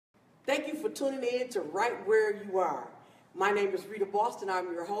Thank you for tuning in to Right Where You Are. My name is Rita Boston. I'm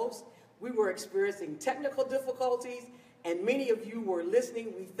your host. We were experiencing technical difficulties, and many of you were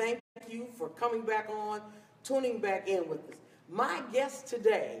listening. We thank you for coming back on, tuning back in with us. My guest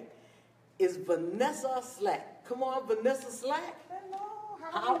today is Vanessa Slack. Come on, Vanessa Slack. Hello,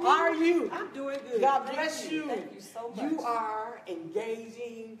 How are you? I'm doing good. God bless you. Thank you so much. You are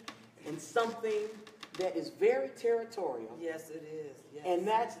engaging in something that is very territorial. Yes, it is. Yes. And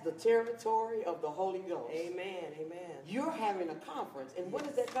that's the territory of the Holy Ghost. Amen. Amen. You're having a conference. And when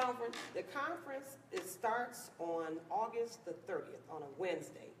is that conference? The conference, it starts on August the 30th, on a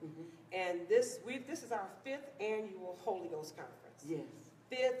Wednesday. Mm-hmm. And this is our 5th annual Holy Ghost Conference. Yes.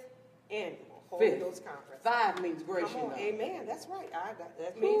 5th annual Holy Ghost Conference. 5 means grace. Come on, amen. That's right.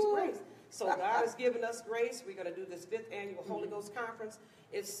 That means grace. So God has given us grace. We're going to do this 5th annual Holy Ghost Conference.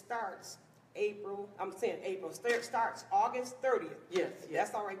 It starts April, starts August 30th. Yes.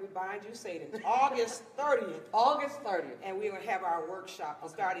 That's all right, we bind you, Satan. August 30th. August 30th. And we're going to have our workshop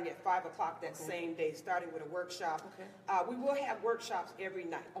starting at 5 o'clock that same day, starting with a workshop. Okay. We will have workshops every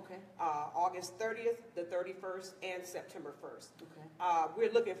night. Okay. August 30th, the 31st, and September 1st. Okay.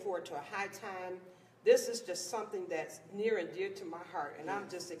 We're looking forward to a high time. This is just something that's near and dear to my heart, and I'm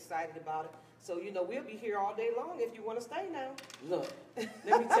just excited about it. So, we'll be here all day long if you want to stay now. Look,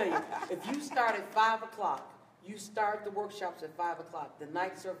 let me tell you, if you start at 5 o'clock, you start the workshops at 5 o'clock. The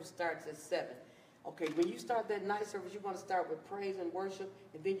night service starts at 7. Okay, when you start that night service, you're going to start with praise and worship,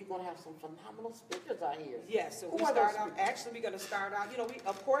 and then you're going to have some phenomenal speakers out here. Yes, so we're going to start out,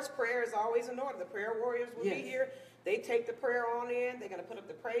 of course, prayer is always in order. The prayer warriors will be here. They take the prayer on in. They're going to put up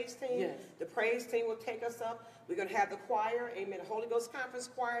the praise team. Yes. The praise team will take us up. We're going to have the choir. Amen. The Holy Ghost Conference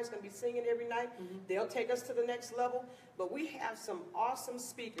choir is going to be singing every night. Mm-hmm. They'll take us to the next level. But we have some awesome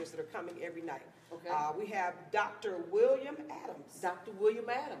speakers that are coming every night. Okay. We have Dr. William Adams. Dr. William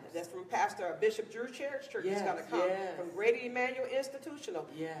Adams. That's from Pastor Bishop Drew Church. He's going to come from Grady Emmanuel Institutional.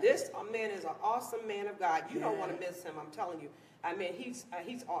 Yes. This man is an awesome man of God. You don't want to miss him, I'm telling you. I mean, he's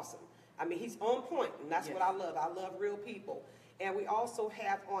awesome. I mean, he's on point, and that's what I love. I love real people. And we also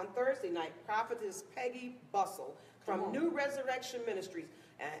have on Thursday night, Prophetess Peggy Bustle from New Resurrection Ministries.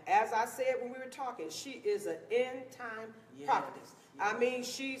 And as I said when we were talking, she is an end-time prophetess. Yes. I mean,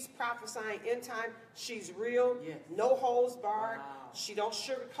 she's prophesying end time. She's real, no holds barred. Wow. She don't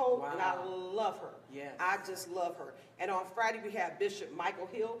sugarcoat, and I love her. Yes. I just love her. And on Friday, we have Bishop Michael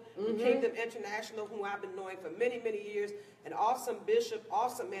Hill from Kingdom International, whom I've been knowing for many, many years. An awesome bishop,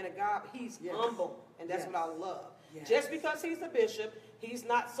 awesome man of God. He's humble, and that's what I love. Yes. Just because he's a bishop, he's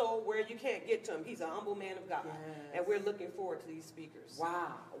not so where you can't get to him. He's a humble man of God. Yes. And we're looking forward to these speakers.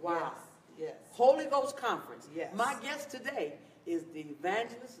 Wow. Wow. Yes. Holy Ghost Conference. Yes. My guest today is the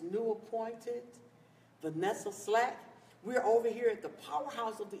evangelist, new appointed, Vanessa Slack. We're over here at the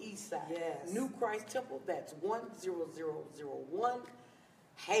powerhouse of the East Side. Yes. New Christ Temple. That's 10001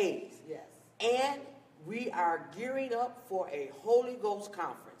 Hayes. Yes. And we are gearing up for a Holy Ghost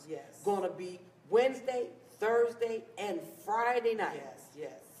Conference. Yes. Going to be Wednesday, Thursday, and Friday night. Yes.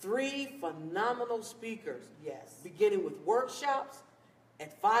 Yes. 3 phenomenal speakers. Yes. Beginning with workshops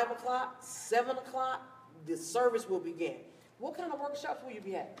at 5 o'clock, 7 o'clock, the service will begin. What kind of workshops will you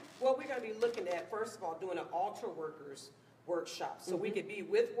be having? Well, we're going to be looking at, first of all, doing an altar workers workshop. So we could be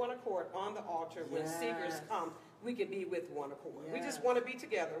with one accord on the altar. When seekers come, we can be with one accord. We just want to be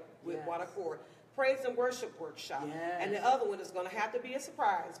together with one accord. Praise and worship workship. And the other one is going to have to be a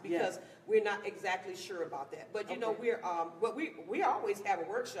surprise because we're not exactly sure about that. But we always have a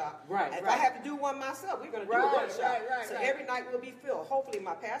workshop. Right. If I have to do one myself, we're going to do a workshop. So every night will be filled. Hopefully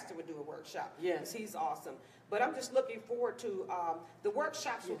my pastor would do a workshop. Yes. He's awesome. But I'm just looking forward to the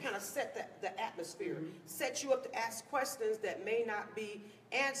workshops will kind of set the atmosphere, set you up to ask questions that may not be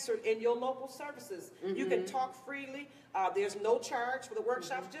answered in your local services. You can talk freely. There's no charge for the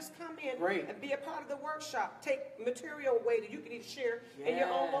workshops. Just come in and be a part of the workshop. Take material away that you can either share in your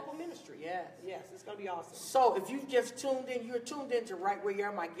own local ministry. Yes, it's going to be awesome. So if you've just tuned in, you're tuned in to Right Where You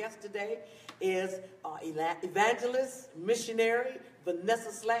Are. My guest today is evangelist, missionary,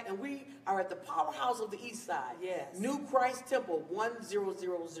 Vanessa Slack, and we are at the powerhouse of the East Side. Yes. New Christ Temple,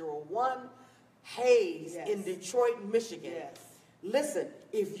 10001 Hayes in Detroit, Michigan. Yes. Listen,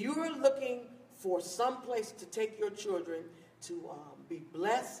 if you're looking for some place to take your children to be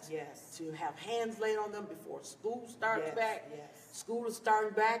blessed, to have hands laid on them before school starts back. School is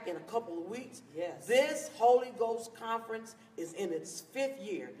starting back in a couple of weeks. This Holy Ghost Conference is in its 5th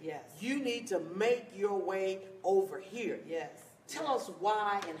year. You need to make your way over here. Tell us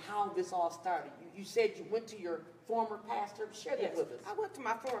why and how this all started. You said you went to your former pastor? Share that with us. I went to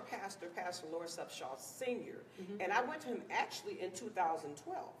my former pastor, Pastor Lawrence Upshaw Sr., and I went to him actually in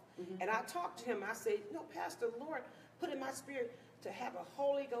 2012. And I talked to him. I said, Pastor, the Lord put in my spirit to have a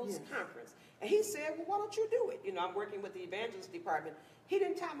Holy Ghost conference. And he said, well, why don't you do it? I'm working with the Evangelist department. He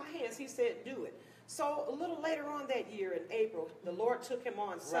didn't tie my hands. He said, do it. So a little later on that year in April, the Lord took him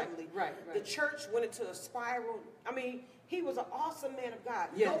on suddenly. Right. The church went into a spiral. I mean, he was an awesome man of God.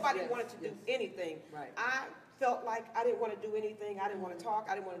 Nobody wanted to do anything. Right. I felt like I didn't want to do anything. I didn't want to talk.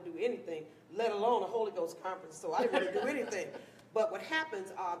 I didn't want to do anything, let alone a Holy Ghost conference. So I didn't want to do anything. But what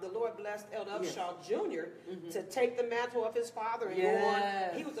happens, the Lord blessed Elder Upshaw Jr. To take the mantle of his father and go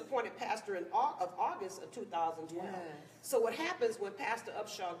on. He was appointed pastor of August of 2012. So what happens when Pastor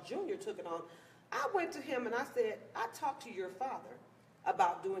Upshaw Jr. took it on, I went to him and I said, I talked to your father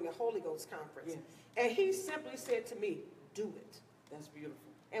about doing a Holy Ghost conference. And he simply said to me, do it. That's beautiful.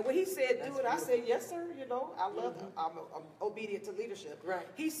 And when he said do it, I said, yes, sir, I love it. I'm obedient to leadership. Right.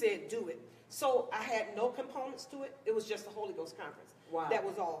 He said, do it. So I had no components to it. It was just a Holy Ghost conference. Wow. That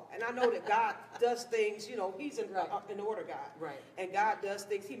was all. And I know that God does things, he's an order God. Right. And God does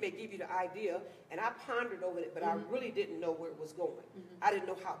things. He may give you the idea. And I pondered over it, but I really didn't know where it was going. I didn't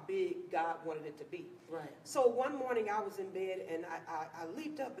know how big God wanted it to be. Right. So one morning I was in bed and I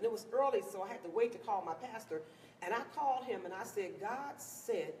leaped up, and it was early, so I had to wait to call my pastor. And I called him and I said, God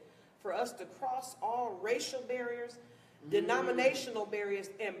said for us to cross all racial barriers, denominational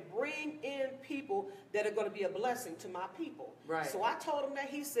barriers, and bring in people that are going to be a blessing to my people. Right. So I told him that.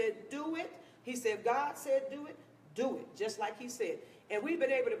 He said, do it. He said, God said, do it, just like he said. And we've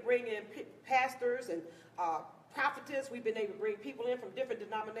been able to bring in pastors and prophetess. We've been able to bring people in from different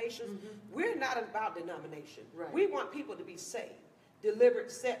denominations. We're not about denomination. Right. We want people to be saved,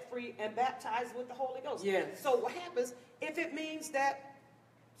 delivered, set free, and baptized with the Holy Ghost. Yes. So what happens if it means that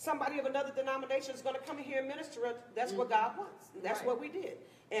somebody of another denomination is going to come in here and minister? That's what God wants. And that's what we did.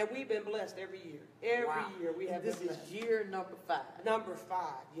 And we've been blessed every year. Every year we have been blessed. This is year number 5. Number 5,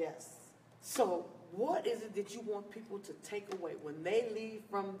 yes. So what is it that you want people to take away when they leave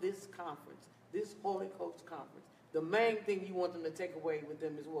from this conference, this Holy Ghost conference? The main thing you want them to take away with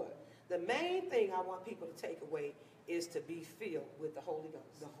them is what? The main thing I want people to take away is to be filled with the Holy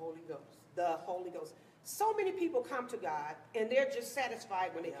Ghost. The Holy Ghost. The Holy Ghost. So many people come to God, and they're just satisfied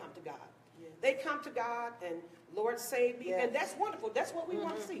when they come to God. Yes. They come to God, and Lord save me, and that's wonderful. That's what we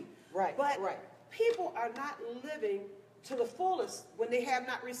want to see. Right. But people are not living to the fullest when they have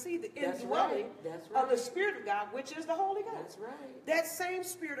not received the indwelling of the Spirit of God, which is the Holy Ghost. That's right. That same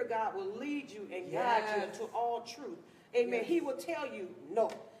Spirit of God will lead you and guide you into all truth. Amen. Yes. He will tell you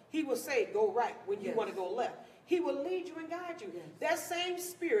no. He will say go right when you want to go left. He will lead you and guide you. Yes. That same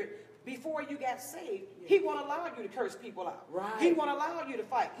Spirit, before you got saved, He won't allow you to curse people out. Right. He won't allow you to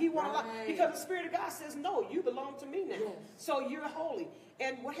fight. He won't allow, because the Spirit of God says, no, you belong to me now. Yes. So you're holy.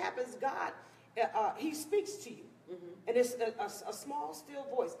 And what happens, God, He speaks to you. And it's a small, still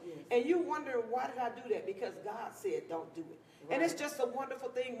voice. Yes. And you wonder, why did I do that? Because God said, don't do it. Right. And it's just a wonderful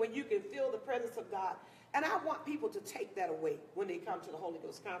thing when you can feel the presence of God. And I want people to take that away when they come to the Holy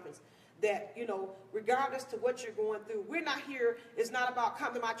Ghost conference. That, regardless to what you're going through, we're not here. It's not about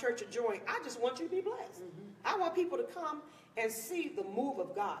come to my church and join. I just want you to be blessed. I want people to come and see the move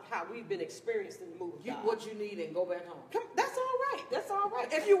of God, how we've been experiencing the move of God. Get what you need and go back home. That's all right. That's all right.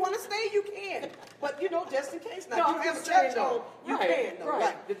 If you want to stay, you can. But, just in case. Now, if you have a church home, you can. Though.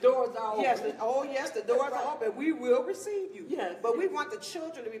 Right. The doors are open. Yes. The doors are open. We will receive you. Yes. But we want the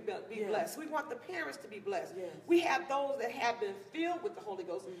children to be blessed. We want the parents to be blessed. Yes. We have those that have been filled with the Holy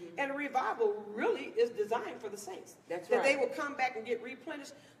Ghost. And revival really is designed for the saints. That's right. That they will come back and get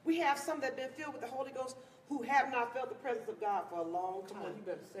replenished. We have some that have been filled with the Holy Ghost who have not felt the presence of God for a long time. You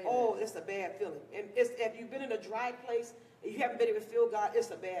better say that. It's a bad feeling. And if you've been in a dry place and you haven't been able to feel God,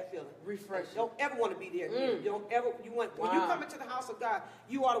 it's a bad feeling. Refresh. Don't ever want to be there again. You don't ever. When you come into the house of God,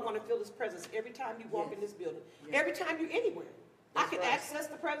 you ought to want to feel His presence every time you walk in this building. Yes. Every time you're anywhere. I can access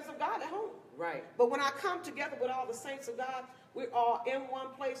the presence of God at home. Right. But when I come together with all the saints of God, we're all in one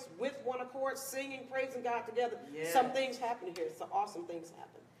place with one accord, singing, praising God together. Yes. Some things happen here. Some awesome things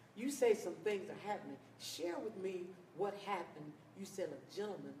happen. You say some things are happening. Share with me what happened. You said a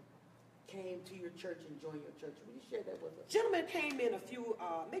gentleman came to your church and joined your church. Will you share that with us? Gentleman came in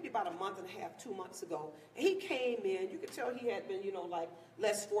maybe about a month and a half, 2 months ago. And he came in. You could tell he had been,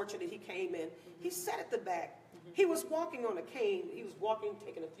 less fortunate. He came in. He sat at the back. He was walking on a cane. He was walking,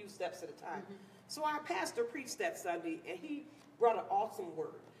 taking a few steps at a time. So our pastor preached that Sunday, and he brought an awesome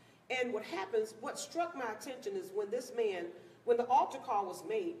word. And what struck my attention is when this man When the altar call was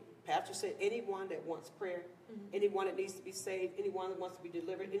made, Pastor said, anyone that wants prayer, anyone that needs to be saved, anyone that wants to be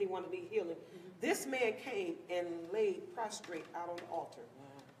delivered, anyone that needs healing. This man came and laid prostrate out on the altar.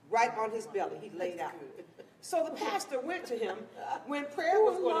 Right on his belly, he laid out. So the pastor went to him when prayer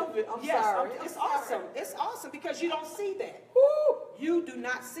was going on. It's awesome. It's awesome because you don't see that. Woo! You do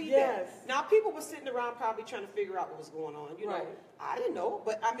not see that. Now, people were sitting around probably trying to figure out what was going on. You know, I didn't know,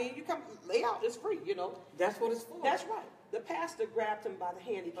 but I mean, you come lay out, it's free, you know. That's what it's for. That's right. The pastor grabbed him by the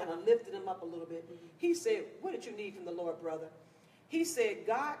hand. He kind of lifted him up a little bit. He said, what did you need from the Lord, brother? He said,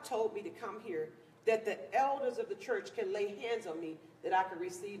 God told me to come here that the elders of the church can lay hands on me that I can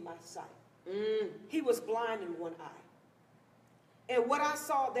receive my sight. He was blind in one eye. And what I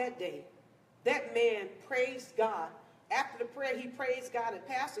saw that day, that man praised God. After the prayer, he praised God. And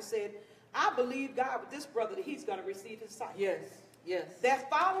pastor said, I believe God with this brother that he's going to receive his sight. Yes, yes. That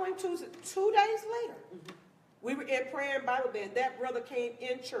following Tuesday, 2 days later, we were in prayer and Bible band. That brother came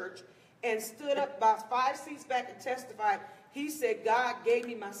in church and stood up about 5 seats back and testified. He said, God gave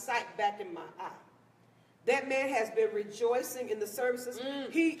me my sight back in my eye. That man has been rejoicing in the services.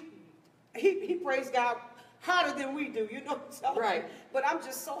 He praised God harder than we do, you know what I'm telling you? But I'm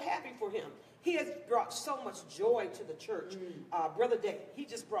just so happy for him. He has brought so much joy to the church. Brother Day, he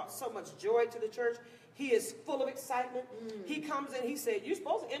just brought so much joy to the church. He is full of excitement. He comes in, he said, you're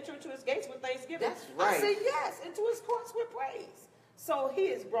supposed to enter into his gates with thanksgiving. That's right. I said, yes, into his courts with praise. So he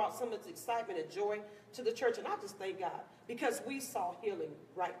has brought so much excitement and joy to the church. And I just thank God because we saw healing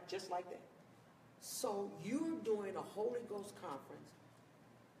right just like that. So you're doing a Holy Ghost conference.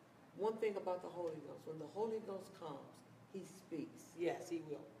 One thing about the Holy Ghost, when the Holy Ghost comes, he speaks. Yes, he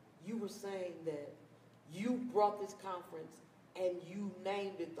will. You were saying that you brought this conference and you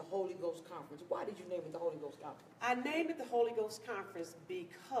named it the Holy Ghost Conference. Why did you name it the Holy Ghost Conference? I named it the Holy Ghost Conference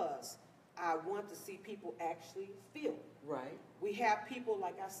because I want to see people actually feel. Right. We have people,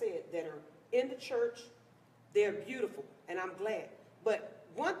 like I said, that are in the church. They're beautiful, and I'm glad. But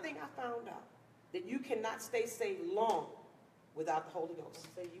one thing I found out, that you cannot stay saved long without the Holy Ghost.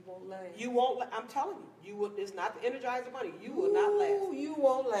 Say you won't last. You won't. I'm telling you, you will. It's not the Energizer Bunny. You will not last. You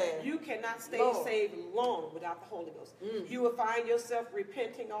won't last. You cannot stay saved long without the Holy Ghost. You will find yourself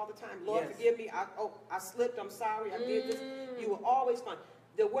repenting all the time. Lord, forgive me. I slipped. I'm sorry. I did this. You will always find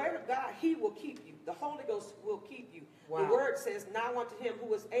the Word of God. He will keep you. The Holy Ghost will keep you. The Word says, "Now unto Him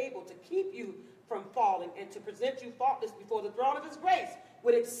who is able to keep you from falling and to present you faultless before the throne of His grace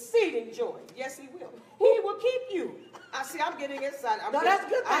with exceeding joy." Yes, He will. He will keep you. I see. I'm getting excited. That's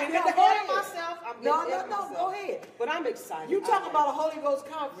good. I'm getting ahead of myself. No, go ahead. But I'm excited. You talk about a Holy Ghost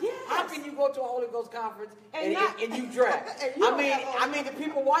conference. Yes. How can you go to a Holy Ghost conference and you draft? And you I mean, the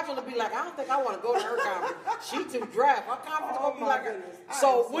people watching will be like, I don't think I want to go to her conference. She too draft. Our conference will be like her.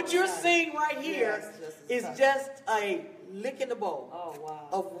 So what you're seeing right here is just a lick in the bowl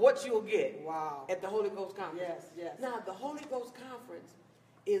of what you'll get at the Holy Ghost conference. Yes, yes. Now, the Holy Ghost conference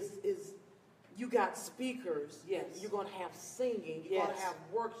is you got speakers. Yes. You're going to have singing. You're going to have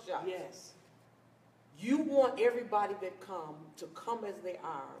workshops. Yes. You want everybody that come to come as they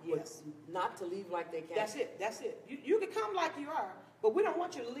are, but not to leave like they came. That's it. That's it. You can come like you are, but we don't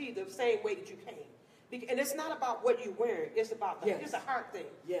want you to leave the same way that you came. And it's not about what you're wearing. It's about it's a heart thing.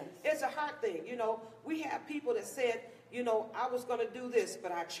 Yes. It's a heart thing. You know, we have people that said, you know, I was going to do this,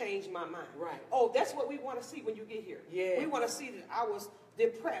 but I changed my mind. Right. Oh, that's what we want to see when you get here. Yeah. We want to see that I was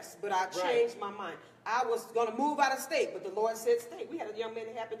depressed, but I changed my mind. I was going to move out of state, but the Lord said stay. We had a young man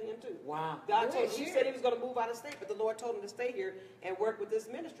that happened to him too. Wow. God told him, he said he was going to move out of state, but the Lord told him to stay here and work with this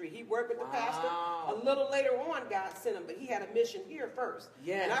ministry. He worked with the pastor. A little later on, God sent him, but he had a mission here first.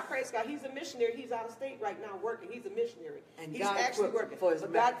 Yes. And I praise God. He's a missionary. He's out of state right now working. He's a missionary. And he's God actually working for his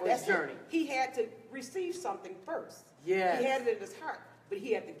journey. He had to receive something first. Yes. He had it in his heart, but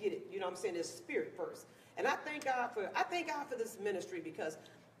he had to get it. You know what I'm saying? His spirit first. And I thank God for this ministry because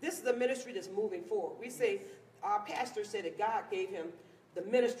this is a ministry that's moving forward. We say, our pastor said that God gave him the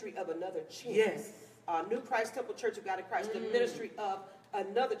ministry of another chance. Yes. New Christ Temple Church of God in Christ, the ministry of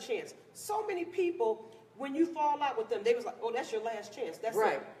another chance. So many people, when you fall out with them, they was like, oh, that's your last chance. That's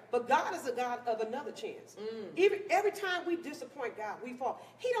it. But God is a God of another chance. Every time we disappoint God, we fall.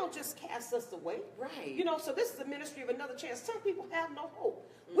 He don't just cast us away. Right. You know, so this is a ministry of another chance. Some people have no hope.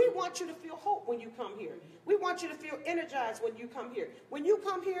 We want you to feel hope when you come here. We want you to feel energized when you come here. When you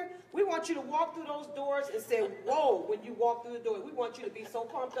come here, we want you to walk through those doors and say, whoa, when you walk through the door. We want you to be so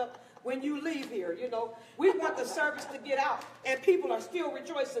pumped up when you leave here, you know. We want the service to get out, and people are still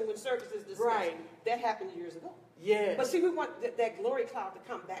rejoicing when service is dismissed. Right. That happened years ago. Yeah. But see, we want that glory cloud to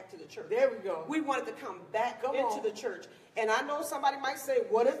come back to the church. There we go. We want it to come back into the church. And I know somebody might say,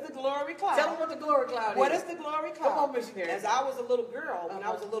 what is the glory cloud? Tell them what the glory cloud is. What is the glory cloud? Come on, missionary. As I was a little girl, when I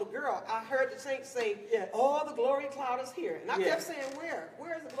was a little girl, I heard the saints say, oh, the glory cloud is here. And I kept saying, where?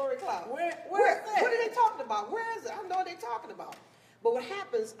 Where is the glory cloud? Where is that? What are they talking about? Where is it? I know what they're talking about. But what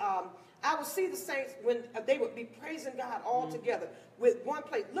happens, I would see the saints when they would be praising God all together with one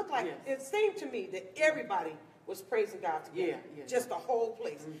place. Looked like, it seemed to me that everybody was praising God together. Just the whole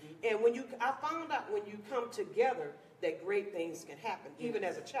place. And I found out when you come together that great things can happen. Even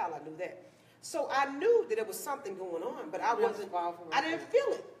as a child, I knew that. So I knew that there was something going on, but I didn't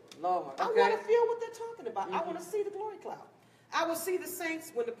feel it. Lord, I want to feel what they're talking about. I want to see the glory cloud. I would see the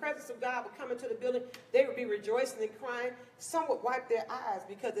saints, when the presence of God would come into the building, they would be rejoicing and crying. Some would wipe their eyes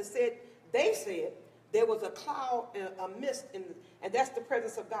because they said there was a cloud, a mist, and that's the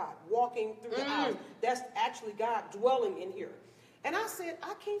presence of God walking through the aisles. That's actually God dwelling in here. And I said,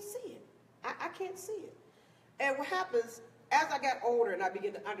 I can't see it. I can't see it. And what happens, as I got older and I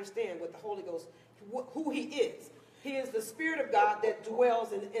began to understand what the Holy Ghost, who he is. He is the Spirit of God that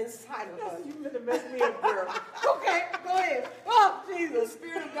dwells inside of us. You better mess me up, girl. Okay, go ahead. Oh, Jesus. The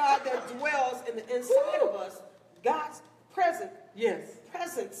Spirit of God that dwells in the inside of us. God's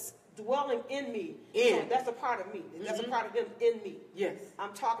presence dwelling in me. So that's a part of me. That's a part of him in me. Yes.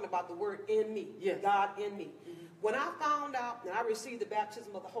 I'm talking about the word in me. Yes. God in me. When I found out and I received the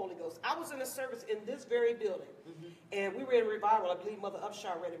baptism of the Holy Ghost, I was in a service in this very building. And we were in revival. I believe Mother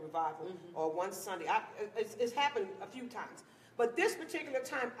Upshaw ran a revival or one Sunday. It's happened a few times. But this particular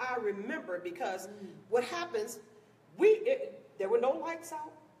time I remember because what happens, there were no lights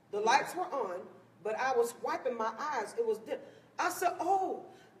out. The lights were on, but I was wiping my eyes. It was dim. I said, oh,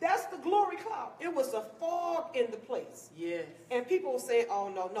 that's the glory cloud. It was a fog in the place. Yes. And people were saying, oh,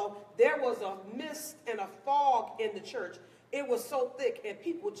 no. There was a mist and a fog in the church. It was so thick, and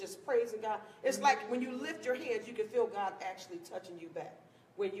people just praising God. It's like when you lift your hands, you can feel God actually touching you back.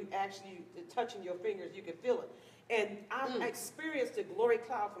 When you actually touching your fingers, you can feel it. And I experienced the glory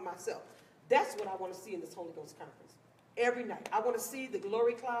cloud for myself. That's what I want to see in this Holy Ghost conference. Every night. I want to see the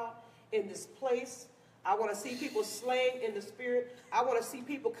glory cloud in this place. I want to see people slain in the Spirit. I want to see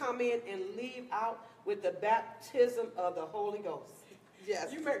people come in and leave out with the baptism of the Holy Ghost.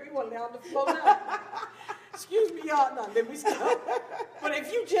 Yes. You make me want to lay on the floor now. Excuse me, y'all. No, let me stop. But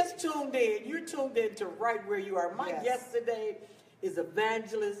if you just tuned in, you're tuned in to right where you are. My guest today is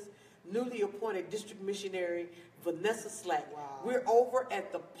Evangelist, newly appointed district missionary, Vanessa Slack. Wow. We're over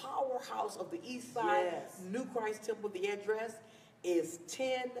at the powerhouse of the East Side, New Christ Temple. The address is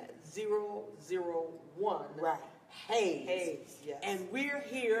 10001 Hayes. Yes. And we're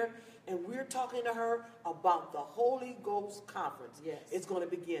here, and we're talking to her about the Holy Ghost Conference. Yes. It's going to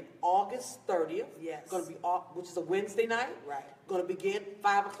begin August 30th. Yes. Going to be, which is a Wednesday night. Right. Going to begin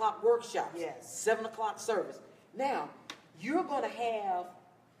 5 o'clock workshops. Yes. 7 o'clock service. Now, you're going to have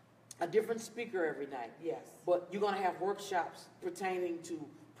a different speaker every night. Yes. But you're going to have workshops pertaining to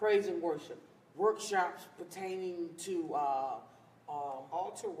praise and worship. Workshops pertaining to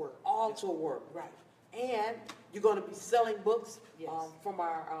altar work. Altar work. Right. And you're going to be selling books Yes. from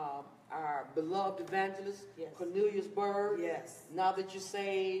our beloved evangelist, Yes. Cornelius Bird. Yes. Now that you're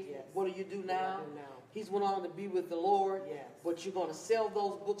saved, Yes. what do you do now? What do I do now? He's went on to be with the Lord. Yes. But you're going to sell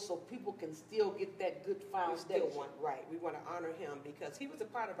those books so people can still get that good foundation. We want to honor him because he was a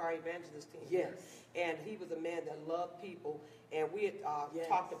part of our evangelist team. Yes. And he was a man that loved people. And we had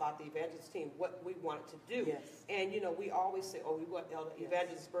talked about the evangelist team, what we wanted to do. Yes. And, we always say, we want Elder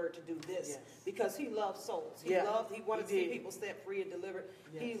Evangelist Bird to do this. Yes. Because he loved souls. He wanted to see people set free and delivered.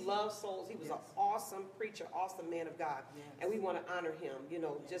 Yes. He loved souls. He was an awesome preacher, awesome man of God. Yes. And we want to honor him,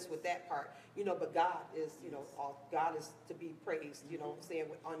 just with that part. But God is, God is to be praised, saying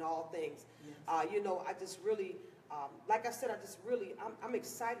on all things. Yes. I just really... like I said, I'm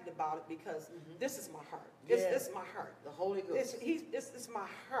excited about it because this is my heart. This is my heart. The Holy Ghost. This is my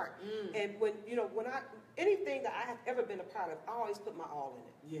heart. And when anything that I have ever been a part of, I always put my all in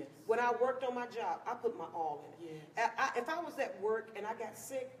it. Yes. When I worked on my job, I put my all in it. Yes. If I was at work and I got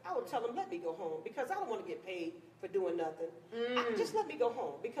sick, I would tell them, let me go home because I don't want to get paid for doing nothing. Just let me go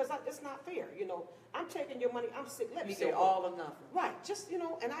home because it's not fair. I'm taking your money. I'm sick. Let me go home. All or nothing. Right. Just,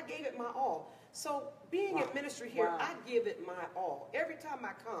 and I gave it my all. So being in ministry here, I give it my all. Every time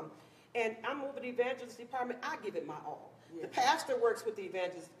I come and I'm over the evangelist department, I give it my all. The pastor works with the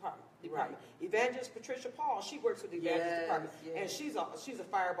evangelist department. Right. Evangelist Patricia Paul, she works with the evangelist department, and she's a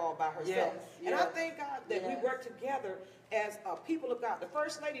fireball by herself. And I thank God that we work together as people of God. The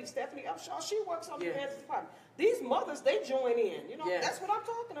First Lady, Stephanie Upshaw, she works on the evangelist department. These mothers, they join in. You know, that's what I'm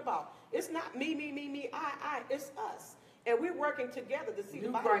talking about. It's not me, I. It's us. And we're working together to see the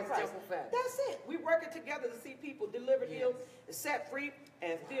body of Christ. That's it. We're working together to see people delivered, healed, set free,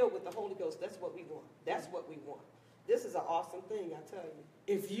 and filled with the Holy Ghost. That's what we want. That's what we want. This is an awesome thing, I tell you.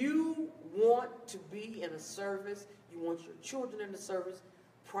 If you want to be in a service, you want your children in the service,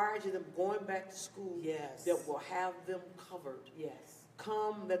 prior to them going back to school, that will have them covered.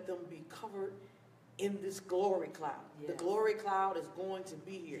 Come, let them be covered in this glory cloud. The glory cloud is going to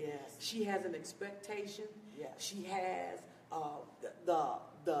be here. She has an expectation. She has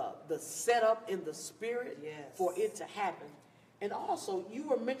the setup in the spirit for it to happen. And also, you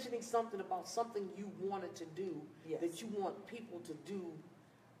were mentioning something about something you wanted to do that you want people to do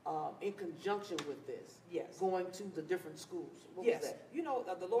in conjunction with this. Going to the different schools. What was that? You know,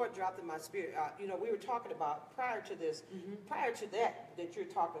 the Lord dropped in my spirit. You know, we were talking about prior to this, prior to that you're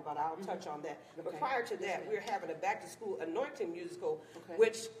talking about, I'll touch on that. But prior to that, we're having a back-to-school anointing musical,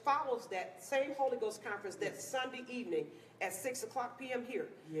 which follows that same Holy Ghost conference that Sunday evening at 6 o'clock p.m. here.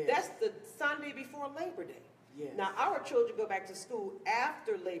 That's the Sunday before Labor Day. Now, our children go back to school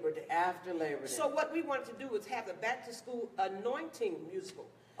after Labor Day. So what we wanted to do is have a back-to-school anointing musical.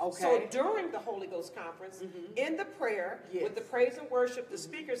 So during the Holy Ghost conference, in the prayer, with the praise and worship, the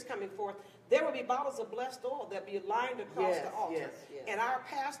speakers coming forth, there will be bottles of blessed oil that be lined across the altar. And our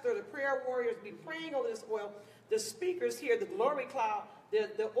pastor, the prayer warriors, be praying over this oil. The speakers here, the glory cloud,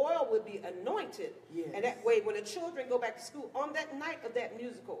 the oil would be anointed. And that way, when the children go back to school, on that night of that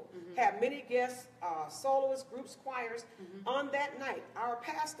musical, have many guests, soloists, groups, choirs. On that night, our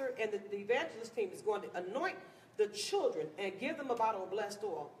pastor and the evangelist team is going to anoint the children and give them a bottle of blessed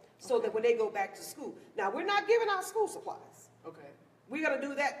oil so that when they go back to school. Now, we're not giving out school supplies. We're going to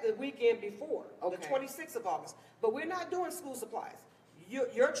do that the weekend before, the 26th of August. But we're not doing school supplies.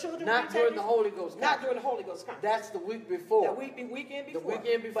 Your children not during the Holy Ghost conference. Not during the Holy Ghost conference. That's the week before. The weekend before. The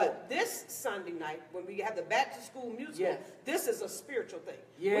weekend before. But this Sunday night, when we have the back to school musical, this is a spiritual thing.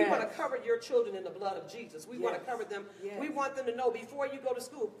 We want to cover your children in the blood of Jesus. We want to cover them. We want them to know before you go to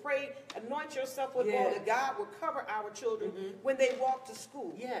school, pray, anoint yourself with oil, that God will cover our children when they walk to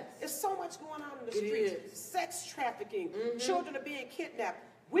school. There's so much going on in the streets. Sex trafficking. Children are being kidnapped.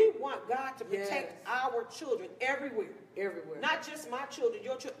 We want God to protect our children everywhere. Not just my children,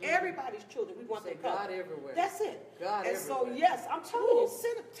 your children, everybody's children. We want them covered. God everywhere. That's it. God and everywhere. so, yes, I'm telling you,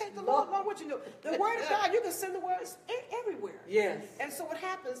 take the Lord along with you. The word of God, you can send the words everywhere. And so what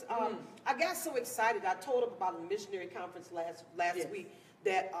happens, I got so excited. I told them about a missionary conference last week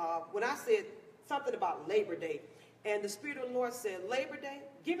that when I said something about Labor Day, and the Spirit of the Lord said, Labor Day,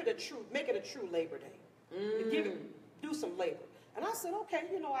 make it a true Labor Day. Do some labor. And I said, okay,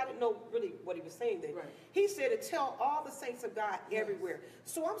 you know, I didn't know really what he was saying there. He said to tell all the saints of God everywhere.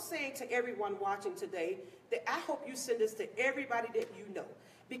 So I'm saying to everyone watching today that I hope you send this to everybody that you know.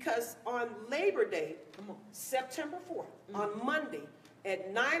 Because on Labor Day, September 4th, on Monday,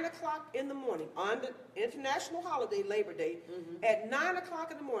 at 9 o'clock in the morning, on the international holiday, Labor Day, at 9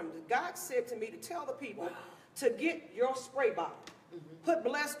 o'clock in the morning, God said to me to tell the people to get your spray bottle, put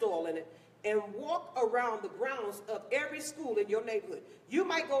blessed oil in it, and walk around the grounds of every school in your neighborhood. You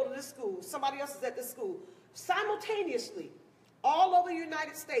might go to this school, somebody else is at this school. Simultaneously, all over the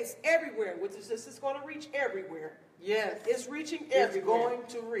United States, everywhere, which is this is going to reach everywhere. It's reaching everywhere.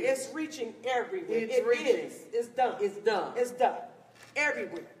 It's going to reach. It's reaching everywhere. It's done. It's done.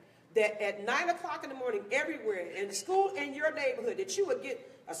 Everywhere. That at 9 o'clock in the morning, everywhere, in the school in your neighborhood, that you would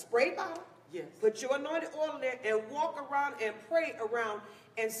get a spray bottle, put your anointed oil in there, and walk around and pray around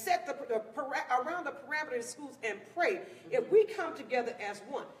and set around the parameter of schools and pray. If we come together as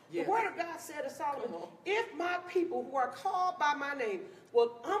one. The word of God said to Solomon, if my people who are called by my name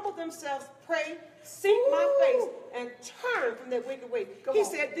will humble themselves, pray, seek my face, and turn from their wicked ways. He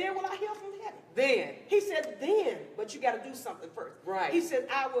said, then will I hear from heaven. He said, then, but you got to do something first. He said,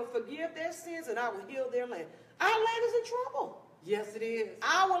 I will forgive their sins and I will heal their land. Our land is in trouble. Yes, it is.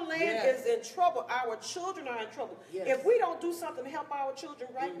 Our land is in trouble. Our children are in trouble. If we don't do something to help our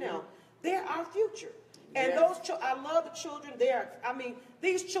children right now, they're our future. And those children, I love the children there. I mean,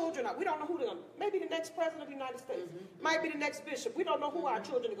 these children, we don't know who they're going to be. Maybe the next president of the United States. Might be the next bishop. We don't know who our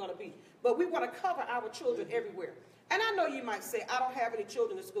children are going to be. But we want to cover our children everywhere. And I know you might say, I don't have any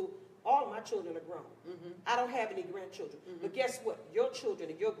children in school. All of my children are grown. I don't have any grandchildren. But guess what? Your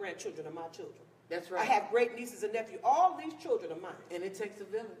children and your grandchildren are my children. That's right. I have great nieces and nephews. All these children are mine. And it takes a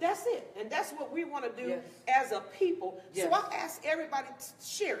village. That's it. And that's what we want to do Yes. as a people. Yes. So I ask everybody to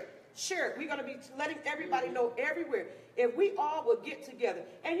share it. Share it. We're going to be letting everybody know everywhere. If we all would get together.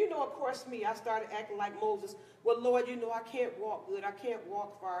 And you know, of course, me, I started acting like Moses. Well, Lord, you know, I can't walk good. I can't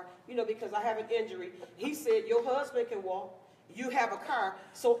walk far, you know, because I have an injury. He said, your husband can walk. You have a car.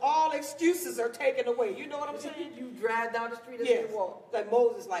 So all excuses are taken away. You know what I'm saying? You drive down the street and Yes. you walk. Like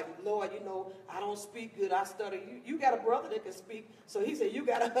Moses, like, Lord, you know, I don't speak good. I stutter. You got a brother that can speak. So he said, you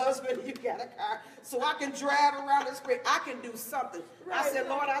got a husband, you got a car. So I can drive around the street. I can do something. Right, I said, right.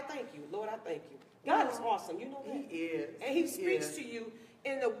 Lord, I thank you. Lord, I thank you. God is awesome. You know that? He is. And he speaks to you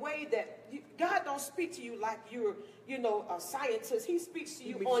in a way that God don't speak to you like you're, you know, a scientist. He speaks to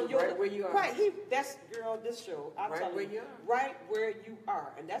you on your right where you are. Right. That's girl. This show. I'm Right telling where you, you are. right where you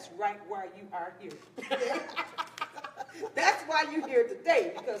are, and that's right where you are here. That's why you're here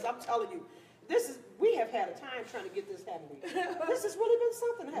today, because I'm telling you, we have had a time trying to get this happening. This has really been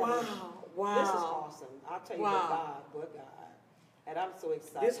something happening. Wow. This is awesome. I'll tell you but God. And I'm so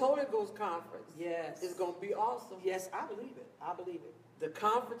excited. This Holy Ghost conference Yes. is going to be awesome. Yes, I believe it. I believe it. The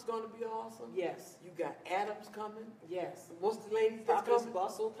conference going to be awesome. Yes. You got Adams coming. Yes. What's the ladies that's Prophetess coming?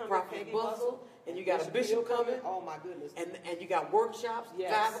 Bustle coming. Prophet Peggy Bustle. And you got a bishop Bill coming. Oh my goodness. And you got workshops,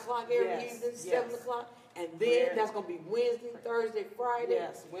 Yes. 5 o'clock every Yes. evening, Yes. 7 o'clock. And then Prayer. that's going to be Wednesday, Thursday, Friday.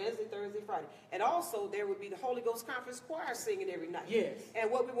 Yes, Wednesday, Thursday, Friday. And also there would be the Holy Ghost Conference Choir singing every night. Yes. And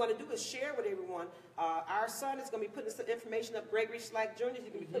what we want to do is share with everyone. Our son is going to be putting some information up, Gregory Slack Jr. He's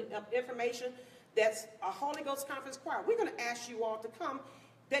going to be putting up information that's a Holy Ghost Conference Choir. We're going to ask you all to come.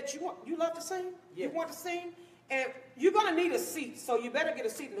 That you love to sing? Yes. You want to sing? And you're going to need a seat, so you better get a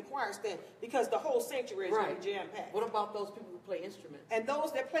seat in the choir stand because the whole sanctuary is going to be jam-packed. What about those people who play instruments? And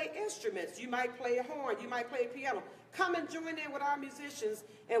those that play instruments, you might play a horn, you might play a piano. Come and join in with our musicians,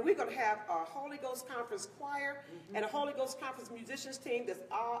 and we're going to have a Holy Ghost Conference choir and a Holy Ghost Conference musicians team that's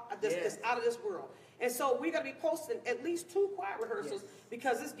out of this world. And so we're going to be posting at least 2 choir rehearsals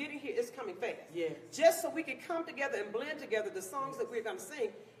because it's getting here, it's coming fast. Yes. Just so we can come together and blend together the songs that we're going to sing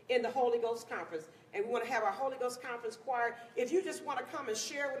in the Holy Ghost Conference. And we want to have our Holy Ghost Conference choir. If you just want to come and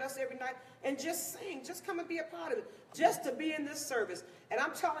share with us every night and just sing, just come and be a part of it, just to be in this service. And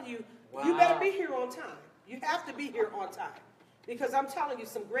I'm telling you, you better be here on time. You have to be here on time. Because I'm telling you,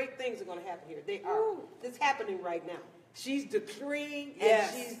 some great things are going to happen here. They are. It's happening right now. She's decreeing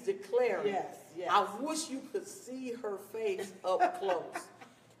Yes. and she's declaring. Yes, yes. I wish you could see her face up close.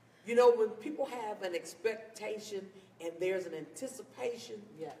 You know, when people have an expectation and there's an anticipation,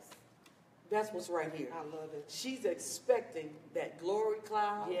 Yes. that's what's right here. I love it. She's expecting that glory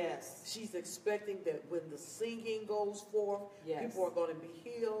cloud. Yes. She's expecting that when the singing goes forth, Yes. people are going to be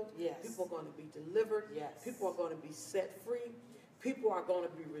healed. Yes. People are going to be delivered. Yes. People are going to be set free. People are going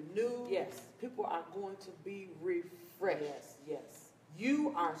to be renewed. Yes. People are going to be refreshed. Yes, yes.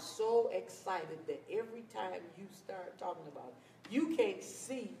 You are so excited that every time you start talking about it, you can't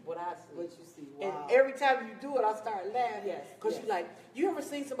see what I see. What you see, wow. And every time you do it, I start laughing. Yes, Because yes. you're like, you ever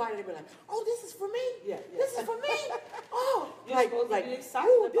seen somebody that be like, oh, this is for me? Yeah, yeah. This is for me? Oh, You're supposed to be excited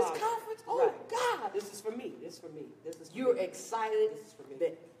ooh, about this it. conference? Oh, Right. God. This is for me. This is for me. This is for You're me. excited This is for me.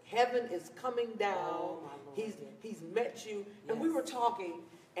 that heaven is coming down. Oh, my Lord. He's met you. And we Yes. were talking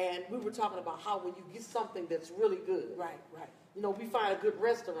about how when you get something that's really good. Right, right. You know, we find a good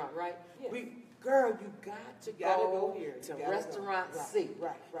restaurant, right? Yeah. Girl, you got to gotta go go here. to You gotta restaurant go. Right, C.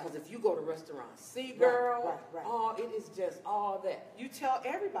 right, right. Because if you go to restaurant C, girl, right. oh, it is just all that. You tell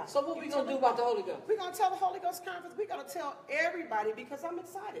everybody. So what You we tell going to do about the Holy Ghost? We're going to tell the Holy Ghost Conference. We're going to tell everybody because I'm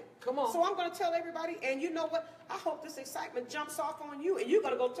excited. Come on. So I'm going to tell everybody, and you know what? I hope this excitement jumps off on you, and you're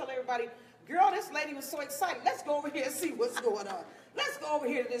going to go tell everybody, girl, this lady was so excited. Let's go over here and see what's going on. Let's go over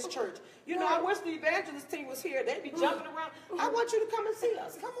here to this church. You know, I wish the evangelist team was here. They'd be jumping around. I want you to come and see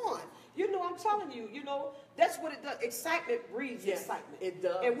us. Come on. You know, I'm telling you, you know, that's what it does. Excitement breeds excitement. It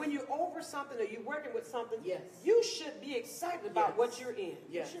does. And when you're over something or you're working with something, Yes. you should be excited about Yes. what you're in.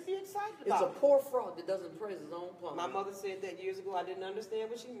 Yes. You should be excited It's about a it. poor fraud that doesn't praise his own plum. My mother said that years ago. I didn't understand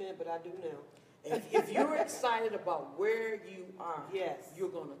what she meant, but I do now. If you're excited about where you are, Yes. you're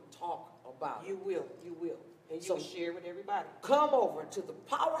going to talk about it. You will. You will. And you So- will share with everybody. Come over to the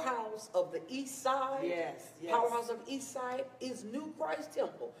powerhouse of the East Side. Yes, yes. Powerhouse of the East Side is New Christ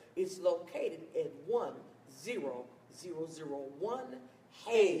Temple. It's located at 10001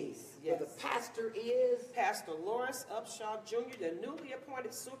 Hayes. Yes. Where the pastor is. Pastor Lawrence Upshaw Jr., the newly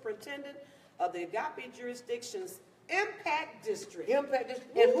appointed superintendent of the Agape Jurisdiction's Impact District. Impact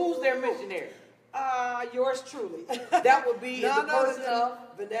District. And who's their missionary? Yours truly. That would be none the person of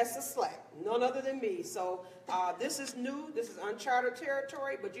Vanessa Slack. None other than me. So this is new. This is uncharted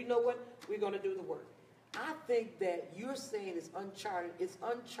territory. But you know what? We're going to do the work. I think that you're saying it's uncharted. It's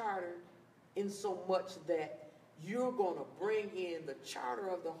uncharted in so much that you're going to bring in the charter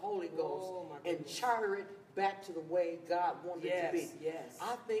of the Holy Ghost and charter it back to the way God wanted it to be. Yes.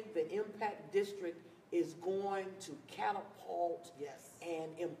 I think the Impact District is going to catapult and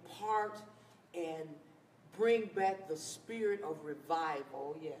impart and bring back the spirit of revival.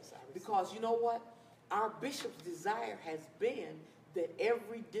 Oh, yes. Because you know what? Our bishop's desire has been that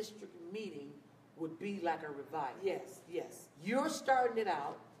every district meeting would be like a revival. Yes, yes. You're starting it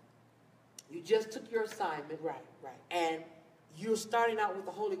out. You just took your assignment. Right. And you're starting out with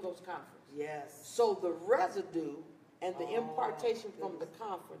the Holy Ghost Conference. Yes. So the residue and the impartation from the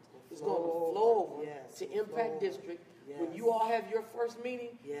conference is going to flow over to Impact District. Yes. When you all have your first meeting,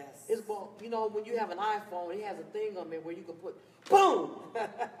 it's going, you know, when you have an iPhone, it has a thing on there where you can put boom.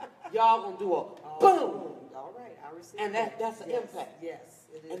 Y'all gonna do a boom. All right, I receive. And that's an impact. Yes,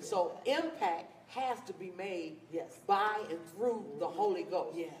 it is. And so impact has to be made by and through the Holy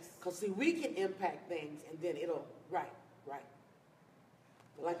Ghost. Yes. Because see, we can impact things and then it'll right.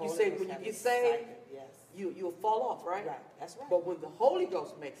 Like you Holy say, Ghost when you have get saved, yes. you'll fall off, right? Right, that's right. But when the Holy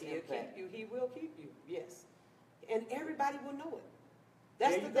Ghost makes He'll impact, keep you. He will keep you. Yes. And everybody will know it.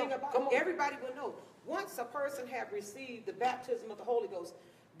 That's the thing about it. Everybody will know. Once a person have received the baptism of the Holy Ghost,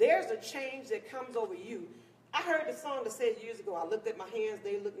 there's a change that comes over you. I heard the song that said years ago, I looked at my hands,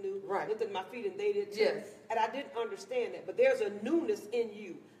 they look new. Right. Looked at my feet and they did too. Yes. And I didn't understand that. But there's a newness in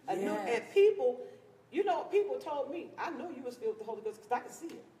you. And Yes. people, you know, people told me, I know you was filled with the Holy Ghost because I can see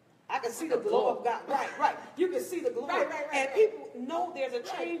it. I can see the glow of God. Right. You can see the glow. And people know there's a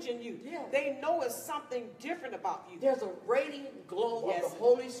change in you. Yeah. They know it's something different about you. there's a radiant glow of the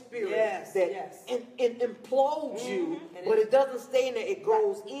Holy Spirit Yes, that yes. it implodes you, And but it doesn't stay in there. It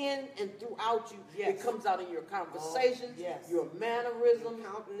goes in and throughout you. Yes. It comes out in your conversations, yes. your mannerisms,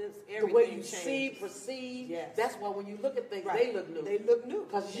 Countenance, the everything way you changes. see, perceive. Yes. That's why when you look at things, Right. they look new. They look new.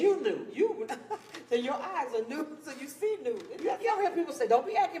 Because you knew. You, so your eyes are new, so you see new. You ever hear people say, don't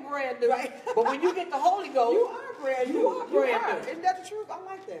be acting brand new. Right. But when you get the Holy Ghost, You are brand new. You are brand new. Isn't that the truth? I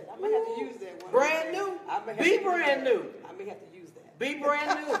like that. I may have to use that one. Brand new. Be brand new. I may have to use that. Be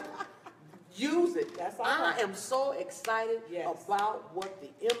brand new. Use it. That's all I right. am so excited Yes. about what the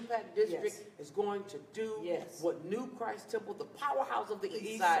Impact District is going to do. Yes. What New Christ Temple, the powerhouse of the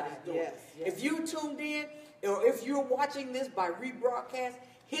East Side, is doing. Yes. If you tuned in, or if you're watching this by rebroadcast,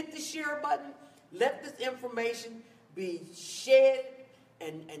 hit the share button. Let this information be shared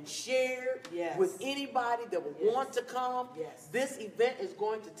and shared Yes. with anybody that would want to come. Yes. This event is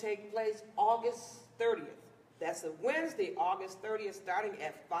going to take place August 30th. That's a Wednesday, August 30th, starting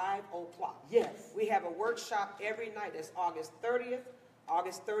at 5 o'clock. Yes. We have a workshop every night. That's August 30th,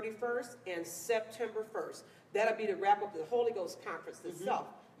 August 31st, and September 1st. That'll be the wrap up of the Holy Ghost Conference itself.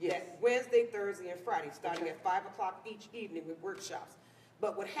 Yes. That's Wednesday, Thursday, and Friday, starting at 5 o'clock each evening with workshops.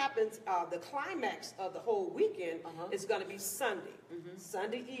 But what happens, the climax of the whole weekend is going to be Sunday,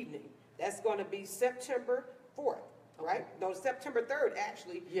 Sunday evening. That's going to be September 4th, right? No, September 3rd,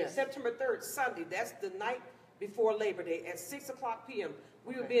 actually. Yes. September 3rd, Sunday. That's the night before Labor Day at 6 o'clock p.m.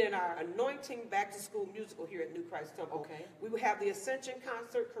 We will be in our Anointing Back to School musical here at New Christ Temple. Okay. We will have the Ascension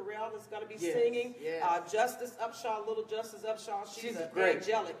Concert chorale that's going to be Yes, singing. yes. Justice Upshaw, Little Justice Upshaw. She's great.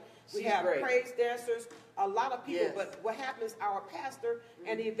 angelic. We She's have great. praise dancers, a lot of people. Yes. But what happens, our pastor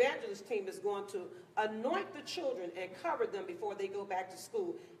and the evangelist team is going to anoint the children and cover them before they go back to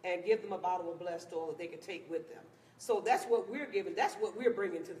school and give them a bottle of blessed oil that they can take with them. So that's what we're giving. That's what we're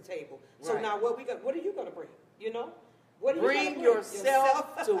bringing to the table. So Right. now what are you going to bring? You know? What are you Bring gonna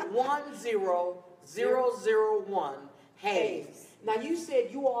yourself to 10001 Hayes. Now you said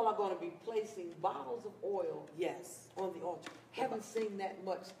you all are going to be placing bottles of oil Yes. on the altar. Haven't seen that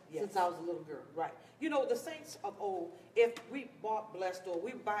much Yes. since I was a little girl. Right. You know, the saints of old, if we bought blessed oil,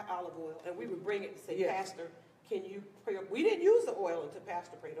 we would buy olive oil and we would bring it and say, Yes. Pastor, can you pray? We didn't use the oil until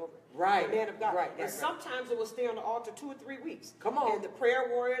Pastor prayed over it. Right. The man of God. Right. And sometimes it will stay on the altar 2 or 3 weeks. Come on. And the prayer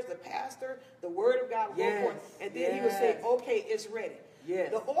warriors, the pastor, the word of God will go Yes. forth. And then he would say, Yes. okay, it's ready.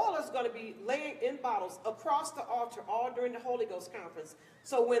 Yes. The oil is going to be laying in bottles across the altar all during the Holy Ghost Conference.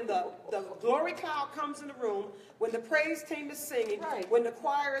 So when the glory cloud comes in the room, when the praise team is singing, Right. when the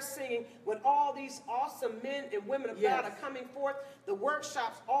choir is singing, when all these awesome men and women of Yes. God are coming forth, the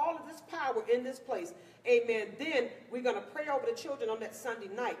workshops, all of this power in this place, amen, then we're going to pray over the children on that Sunday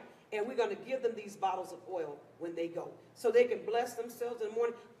night, and we're going to give them these bottles of oil when they go, so they can bless themselves in the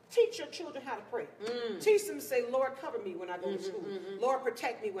morning. Teach your children how to pray. Teach them to say, Lord, cover me when I go to school. Lord,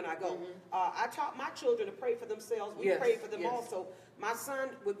 protect me when I go. I taught my children to pray for themselves. We prayed for them also. My son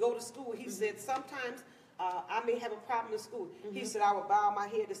would go to school. He said, sometimes I may have a problem in school. He said, I would bow my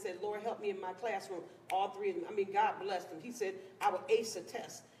head and say, Lord, help me in my classroom. All three of them. I mean, God blessed him. He said, I would ace a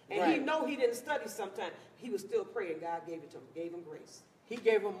test. And he know he didn't study sometimes. He was still praying. God gave it to him. Gave him grace. He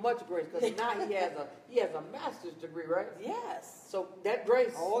gave him much grace because now he has a master's degree, right? Yes. So that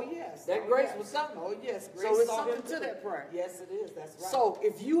grace. Oh yes. That grace was something. Oh yes. Grace so it's something to that prayer. Yes, it is. That's right. So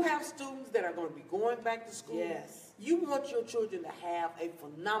if you have students that are going to be going back to school, you want your children to have a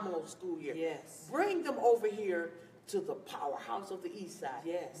phenomenal school year. Yes. Bring them over here to the powerhouse of the East Side.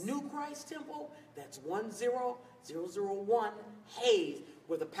 Yes. New Christ Temple. That's 10001 Hayes,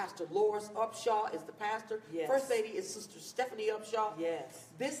 where the Pastor Loris Upshaw is the pastor. Yes. First lady is Sister Stephanie Upshaw. Yes.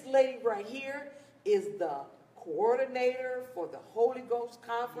 This lady right here is the coordinator for the Holy Ghost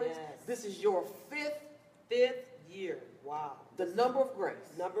Conference. Yes. This is your fifth year. Wow. The number of grace.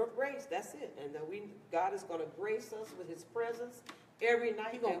 Number of grace. That's it. And God is going to grace us with His presence every night.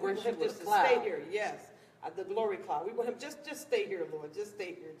 He's going to grace you with just a cloud. Stay here. Yes. The glory cloud. We want Him just stay here, Lord. Just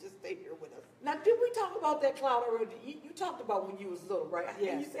stay here. Just stay here with us. Now, did we talk about that cloud already? You talked about when you was little, right?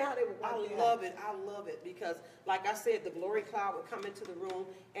 Yes. And you said how they were. I love it. I love it because, like I said, the glory cloud would come into the room,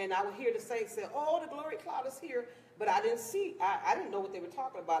 and I would hear the saints say, "Oh, the glory cloud is here," but I didn't see. I didn't know what they were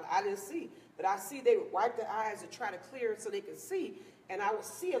talking about. I didn't see, but I see they would wipe their eyes and try to clear it so they could see, and I would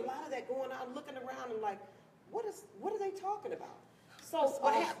see a lot of that going on, looking around and like, what are they talking about? So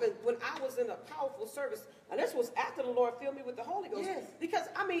what happened when I was in a powerful service, and this was after the Lord filled me with the Holy Ghost. Yes. Because,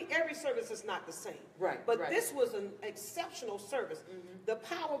 I mean, every service is not the same. Right. But this was an exceptional service. The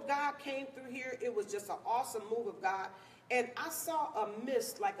power of God came through here. It was just an awesome move of God. And I saw a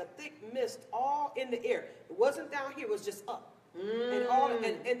mist, like a thick mist, all in the air. It wasn't down here. It was just up.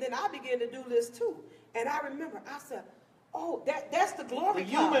 And then I began to do this too. And I remember, I said, oh, that's the glory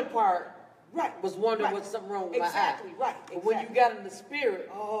The cloud. human part. Right. Was wondering what's something wrong with my eye. Exactly, right. But when you got in the spirit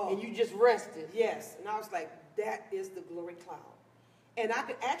and you just rested. Yes. And I was like, that is the glory cloud. And I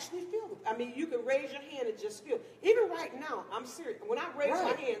could actually feel it. I mean, you can raise your hand and just feel. Even right now, I'm serious. When I raise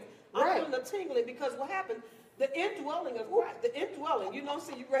my hand, I'm feeling the tingling because what happened? The indwelling of Christ, the indwelling, you know,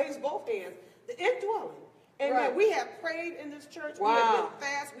 so you raise both hands. The indwelling. And man, we have prayed in this church. We have been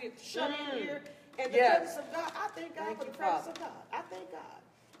fast. We have shut in here. And the presence of God, I thank God for the presence of God. I thank God.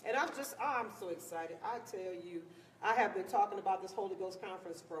 And I'm so excited. I tell you, I have been talking about this Holy Ghost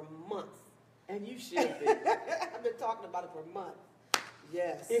Conference for months. And you should be. I've been talking about it for months.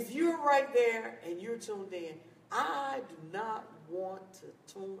 Yes. If you're right there and you're tuned in, I do not want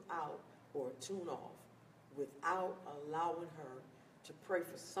to tune out or tune off without allowing her to pray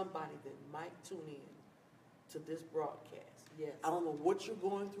for somebody that might tune in to this broadcast. Yes. I don't know what you're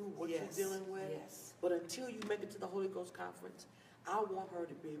going through, what you're dealing with, but until you make it to the Holy Ghost Conference, I want her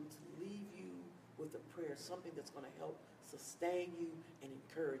to be able to leave you with a prayer, something that's going to help sustain you and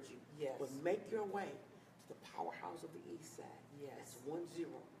encourage you. Yes. But make your way to the powerhouse of the East Side. Yes. That's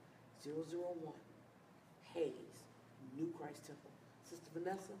 10001 Hayes, New Christ Temple. Sister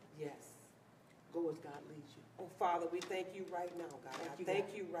Vanessa? Yes. Go as God leads you. Oh, Father, we thank you right now, God.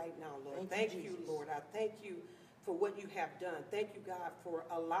 Thank you right now, Lord. Thank you, Lord. I thank you for what you have done. Thank you, God, for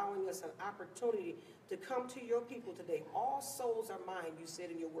allowing us an opportunity to come to your people today. All souls are mine, you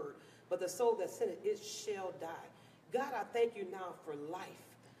said in your word, but the soul that sinneth, it shall die. God, I thank you now for life.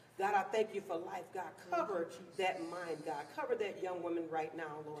 God, I thank you for life. God, cover that mind, God. Cover that young woman right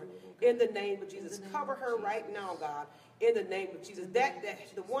now, Lord. In the name of Jesus. Cover her right now, God. In the name of Jesus. That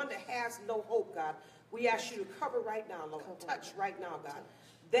the one that has no hope, God, we ask you to cover right now, Lord. Touch right now, God.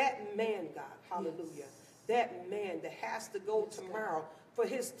 That man, God, hallelujah. That man that has to go tomorrow for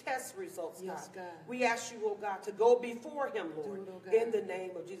his test results, God. We ask you, oh God, to go before him, Lord, in the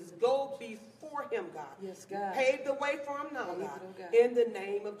name of Jesus. Go before him, God. Yes, God. Pave the way for him now, God, in the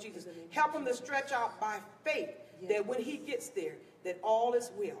name of Jesus. Help him to stretch out by faith that when he gets there, that all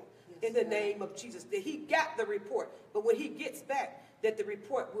is well, in the name of Jesus. That he got the report, but when he gets back, that the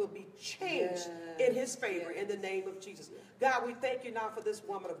report will be changed in his favor, in the name of Jesus. God, we thank you now for this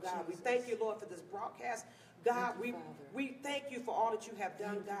woman of God. We thank you, Lord, for this broadcast. God, we thank you for all that you have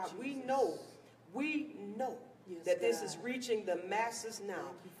done, God. We know that this is reaching the masses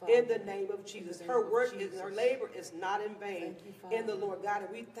now, in the name of Jesus. Her work, her labor is not in vain, in the Lord God.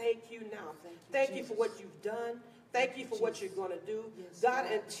 And we thank you now. Thank you for what you've done. Thank you for what you're going to do. God,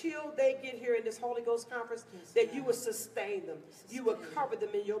 until they get here in this Holy Ghost Conference, that you will sustain them. You will cover them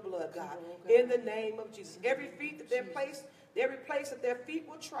in your blood, God, in the name of Jesus. Every feet that they're placed, every place that their feet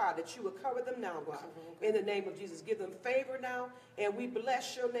will try, that you will cover them now, God. In the name of Jesus, give them favor now, and we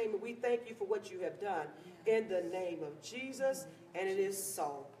bless your name, and we thank you for what you have done. In the name of Jesus, and it is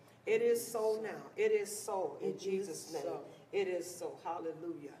so. It is so now. It is so in Jesus' name. It is so.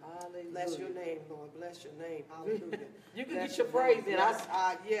 Hallelujah. Hallelujah. Bless your name, Lord. Bless your name. Hallelujah. You can get your praise in.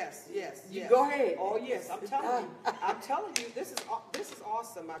 Yes, yes. You go ahead. Oh, yes. I'm telling you, this is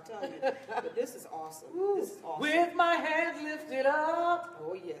awesome. I tell you. But this is awesome. This is awesome. With my hands lifted up.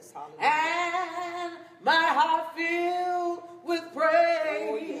 Oh, yes. Hallelujah. And my heart filled with praise.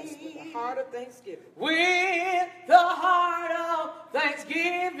 Oh, yes. With a heart of thanksgiving. With the heart of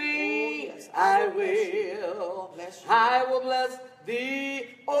thanksgiving. Oh, yes. I will. I will bless thee,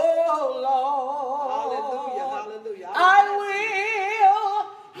 oh Lord. Hallelujah. Hallelujah.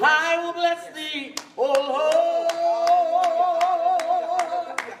 I will bless thee, oh Lord.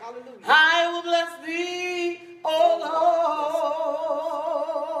 Hallelujah. I will bless thee, oh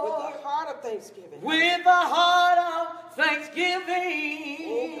Lord. With a heart of thanksgiving. With a heart of thanksgiving.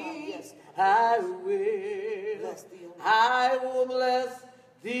 Oh God, yes. I will. I will bless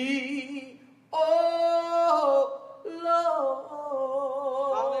thee, oh Lord.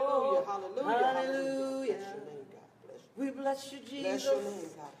 Hallelujah. Hallelujah. Hallelujah. Bless your name, God. Bless you. We bless you, Jesus. Bless your name,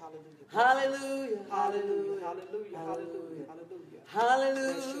 God. Hallelujah. Hallelujah. Hallelujah. Hallelujah. Hallelujah. Hallelujah.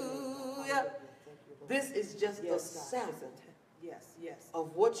 Hallelujah. This is just a sample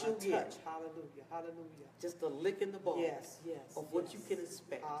of what you get. Hallelujah. Hallelujah. Just a lick in the ball of what you can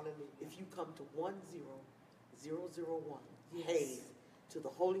expect. Hallelujah. If you come to 10001 Hayes to the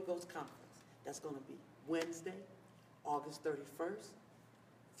Holy Ghost Conference. That's going to be Wednesday, August 31st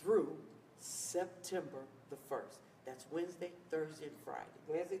through September the 1st. That's Wednesday, Thursday, and Friday.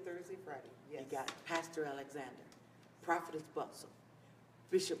 Wednesday, Thursday, Friday. Yes. You got Pastor Alexander, Prophetess Butzel,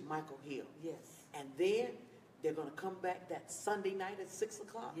 Bishop Michael Hill. Yes. And then they're going to come back that Sunday night at 6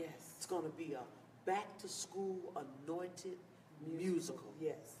 o'clock. Yes. It's going to be a back-to-school anointed musical.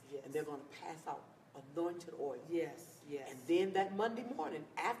 Yes. Yes. And they're going to pass out anointed oil. Yes. Yes. And then that Monday morning,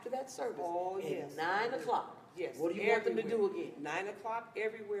 after that service, at 9 o'clock, yes. What do you want them to do again? 9 o'clock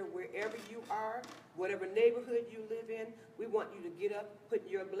everywhere, wherever you are, whatever neighborhood you live in, we want you to get up, put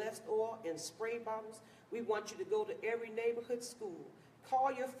your blessed oil in spray bottles. We want you to go to every neighborhood school.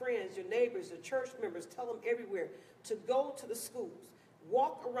 Call your friends, your neighbors, your church members, tell them everywhere to go to the schools.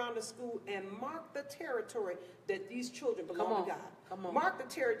 Walk around the school and mark the territory that these children belong to God. Come on. Mark the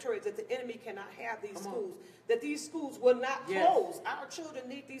territories that the enemy cannot have these schools, that these schools will not close. Our children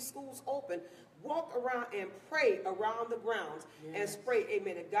need these schools open. Walk around and pray around the grounds and spray,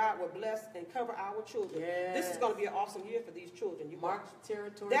 amen, and God will bless and cover our children. This is going to be an awesome year for these children. You mark the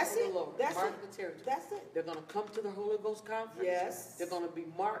territory That's for it. the Lord. That's mark it. the territory. That's it. They're going to come to the Holy Ghost Conference. Yes. They're going to be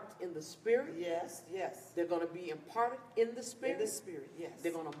marked in the Spirit. Yes, yes. They're going to be imparted in the Spirit. In the Spirit, yes.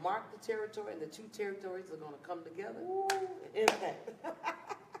 They're going to mark the territory, and the two territories are going to come together. Ooh, impact.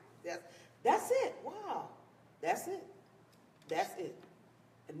 That's it. Wow. That's it. That's it.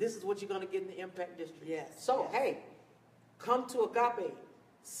 And this is what you're going to get in the Impact District. Yes. So, hey, come to Agape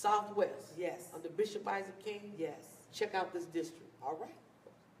Southwest. Yes. Under Bishop Isaac King. Yes. Check out this district. All right.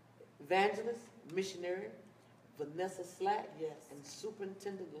 Evangelist, missionary, Vanessa Slack. Yes. And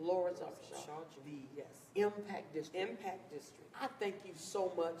Superintendent Lawrence Upshaw. The Impact District. Impact District. I thank you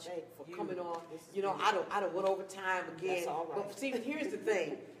so much for coming on. You know, I don't went over time again. That's all right. But see, here's the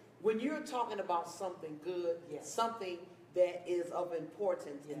thing. When you're talking about something good, something that is of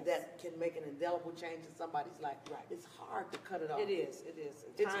importance and that can make an indelible change in somebody's life, it's hard to cut it off. It is. It is.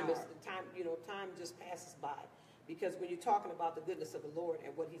 Time just passes by. Because when you're talking about the goodness of the Lord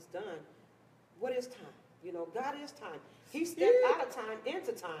and what he's done, what is time? You know, God is time. He stepped out of time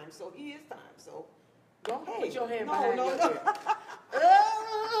into time, so he is time. So don't hey, put your hand behind your ear.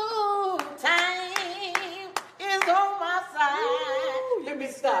 Oh, time is on my side. Let me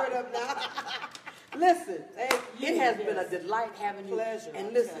stop it up now. Listen, it has been a delight having you. Pleasure.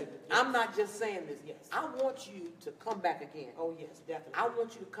 And listen, I'm not just saying this. I want you to come back again. Oh, yes, definitely. I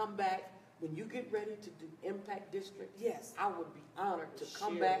want you to come back when you get ready to do Impact District. Yes. I would be honored to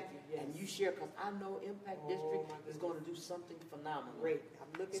come back and you share, because I know Impact District is going to do something phenomenal. Great.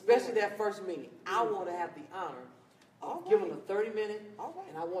 I'm looking especially that first meeting. I want to have the honor of giving a 30-minute,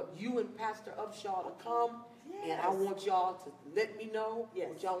 and I want you and Pastor Upshaw to come. And I want y'all to let me know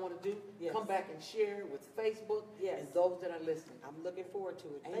what y'all want to do. Come back and share with Facebook and those that are listening. I'm looking forward to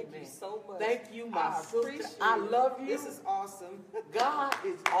it. Amen. Thank you so much. Thank you, my sister. I love you. This is awesome. God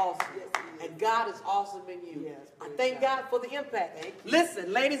is awesome. And God is awesome in you. I thank God for the impact.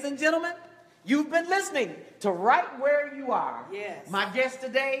 Listen, ladies and gentlemen, you've been listening to Right Where You Are. Yes. My guest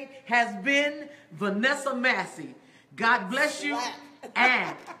today has been Vanessa Massey. God bless you. Slack.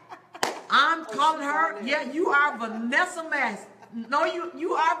 And I'm calling her. Yeah, you are Vanessa Massey. No,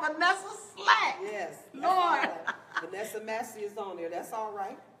 you are Vanessa Slack. Yes. Lord. Vanessa Massey is on there. That's all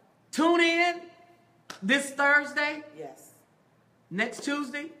right. Tune in this Thursday. Yes. Next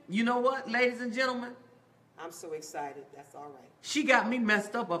Tuesday. You know what, ladies and gentlemen? I'm so excited. That's all right. She got me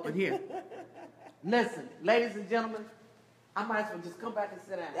messed up in here. Listen, ladies and gentlemen, I might as well just come back and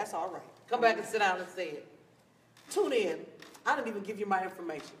sit down. That's all right. Come back and sit down and say it. Tune in. I didn't even give you my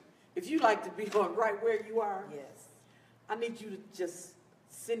information. If you like to be on right where you are, Yes. I need you to just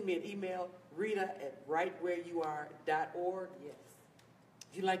send me an email, rita@rightwhereyouare.org. Yes.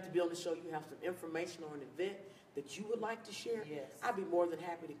 If you'd like to be on the show, you have some information or an event that you would like to share, Yes. I'd be more than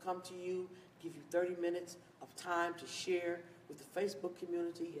happy to come to you, give you 30 minutes of time to share with the Facebook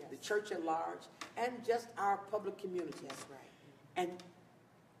community, Yes. the church at large, and just our public community. That's right. And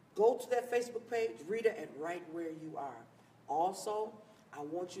go to that Facebook page, Rita@rightwhereyouare. Also, I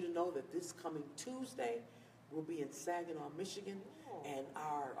want you to know that this coming Tuesday, we'll be in Saginaw, Michigan, and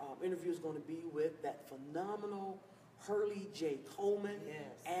our interview is going to be with that phenomenal Hurley J. Coleman Yes.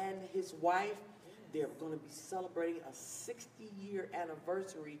 and his wife. They're going to be celebrating a 60-year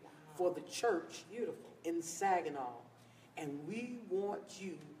anniversary for the church Beautiful. in Saginaw. And we want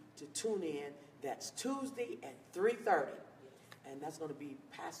you to tune in. That's Tuesday at 3:30. And that's going to be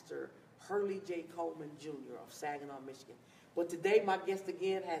Pastor Hurley J. Coleman Jr. of Saginaw, Michigan. But today, my guest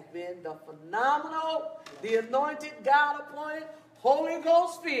again has been the phenomenal, the anointed, God-appointed, Holy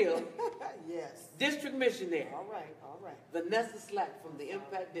Ghost-filled Yes. district missionary, All right. All right. Vanessa Slack from the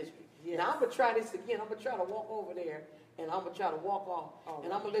Impact District. Yes. Now, I'm going to try this again. I'm going to try to walk over there, and I'm going to try to walk off. All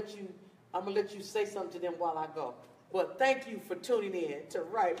And right. I'm going to let you say something to them while I go. But thank you for tuning in to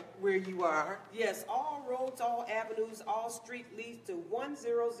Right Where You Are. Yes, all roads, all avenues, all street leads to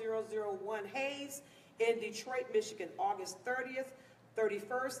 10001 Hayes in Detroit, Michigan, August 30th,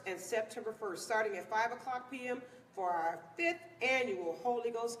 31st, and September 1st, starting at 5 o'clock p.m. for our 5th annual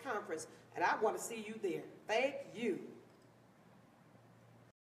Holy Ghost Conference. And I want to see you there. Thank you.